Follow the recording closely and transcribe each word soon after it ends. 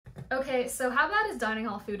Okay, so how bad is dining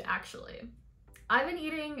hall food actually? I've been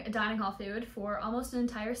eating dining hall food for almost an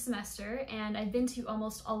entire semester, and I've been to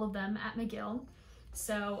almost all of them at McGill.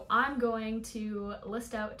 So I'm going to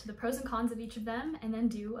list out the pros and cons of each of them and then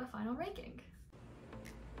do a final ranking.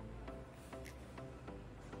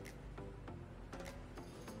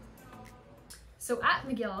 So at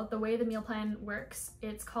McGill, the way the meal plan works,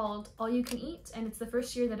 it's called All You Can Eat, and it's the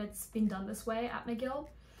first year that it's been done this way at McGill.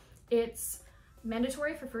 It's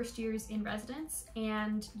mandatory for first years in residence,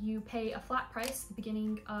 and you pay a flat price at the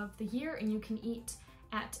beginning of the year, and you can eat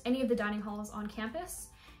at any of the dining halls on campus.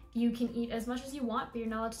 You can eat as much as you want, but you're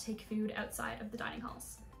not allowed to take food outside of the dining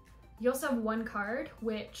halls. You also have one card,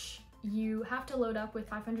 which you have to load up with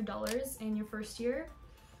 $500 in your first year,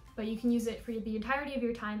 but you can use it for the entirety of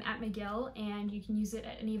your time at McGill, and you can use it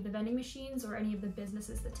at any of the vending machines or any of the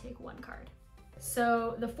businesses that take one card.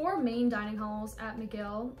 So the four main dining halls at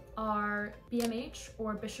McGill are BMH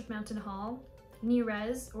or Bishop Mountain Hall, New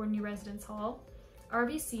Res or New Residence Hall,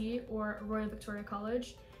 RVC or Royal Victoria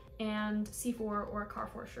College, and C4 or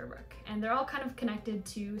Carrefour Sherbrooke. And they're all kind of connected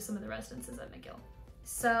to some of the residences at McGill.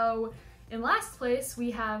 So in last place, we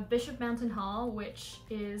have Bishop Mountain Hall, which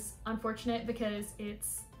is unfortunate because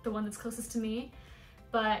it's the one that's closest to me.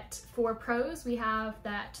 But for pros, we have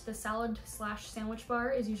that the salad/sandwich bar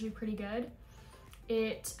is usually pretty good.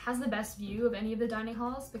 It has the best view of any of the dining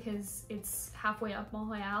halls because it's halfway up Mont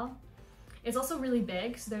Royal. It's also really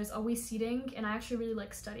big, so there's always seating, and I actually really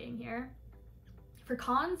like studying here. For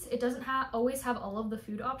cons, it doesn't always have all of the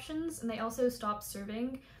food options, and they also stop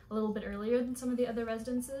serving a little bit earlier than some of the other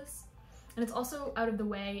residences. And it's also out of the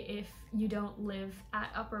way if you don't live at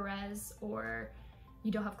upper res or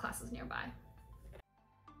you don't have classes nearby.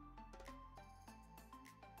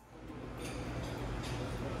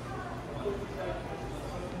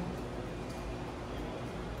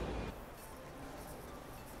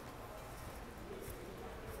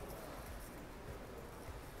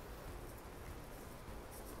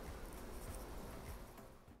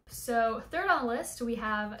 So third on the list, we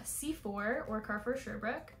have C4 or Carrefour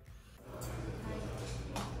Sherbrooke.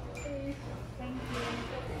 Okay, thank you.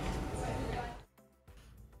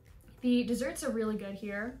 The desserts are really good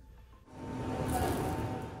here.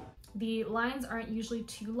 The lines aren't usually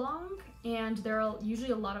too long, and there are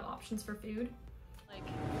usually a lot of options for food. Like,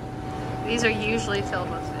 these are usually filled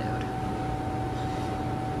with food.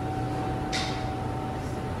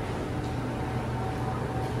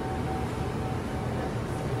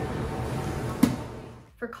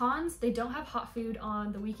 For cons, they don't have hot food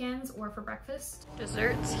on the weekends or for breakfast.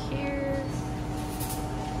 Desserts here,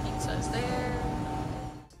 pizza's there.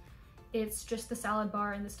 It's just the salad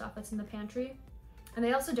bar and the stuff that's in the pantry. And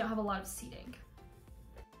they also don't have a lot of seating.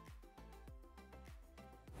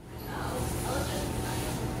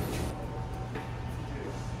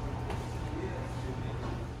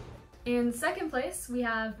 In second place, we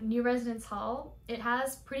have New Residence Hall. It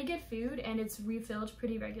has pretty good food and it's refilled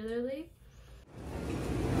pretty regularly.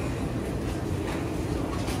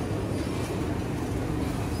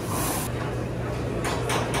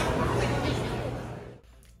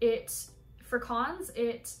 For cons,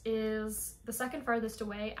 it is the second farthest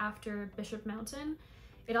away after Bishop Mountain.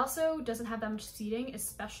 It also doesn't have that much seating,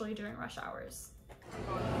 especially during rush hours.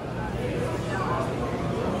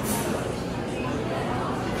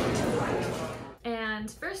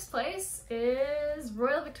 And first place is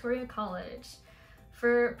Royal Victoria College.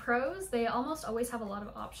 For pros, they almost always have a lot of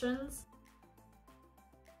options.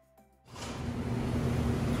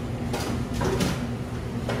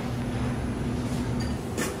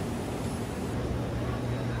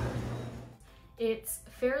 It's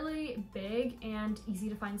fairly big and easy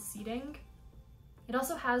to find seating. It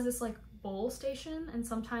also has this like bowl station, and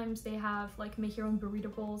sometimes they have like make your own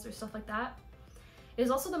burrito bowls or stuff like that. It is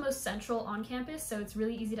also the most central on campus, so it's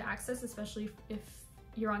really easy to access, especially if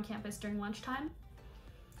you're on campus during lunchtime.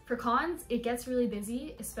 For cons, it gets really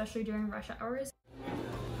busy, especially during rush hours.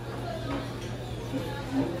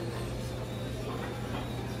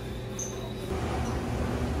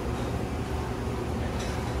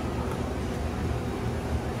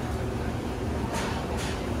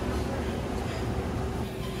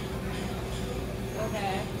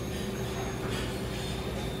 Okay.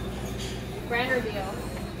 Grand reveal.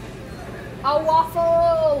 A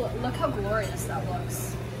waffle! Look how glorious that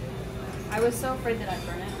looks. I was so afraid that I'd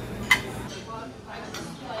burn it.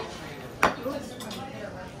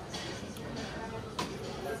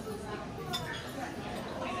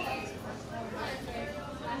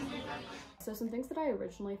 So some things that I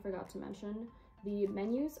originally forgot to mention. The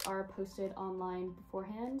menus are posted online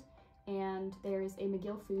beforehand, and there's a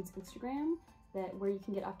McGill Foods Instagram where you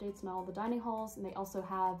can get updates on all the dining halls, and they also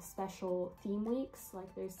have special theme weeks,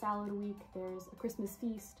 like there's salad week, there's a Christmas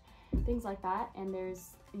feast, things like that, and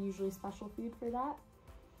there's usually special food for that.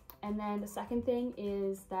 And then the second thing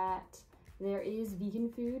is that there is vegan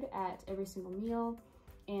food at every single meal,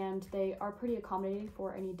 and they are pretty accommodating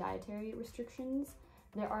for any dietary restrictions.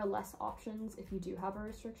 There are less options if you do have a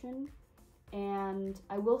restriction. And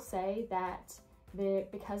I will say that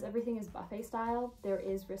because everything is buffet style, there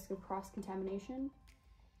is risk of cross-contamination.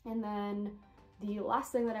 And then the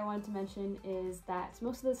last thing that I wanted to mention is that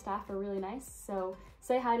most of the staff are really nice, so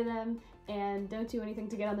say hi to them and don't do anything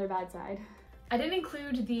to get on their bad side. I didn't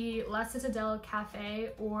include the La Citadelle Cafe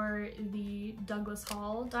or the Douglas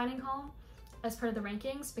Hall dining hall as part of the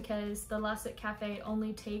rankings because the La Cit Cafe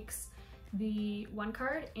only takes the 1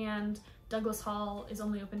 card and Douglas Hall is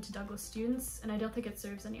only open to Douglas students, and I don't think it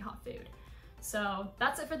serves any hot food. So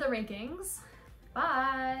that's it for the rankings.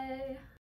 Bye!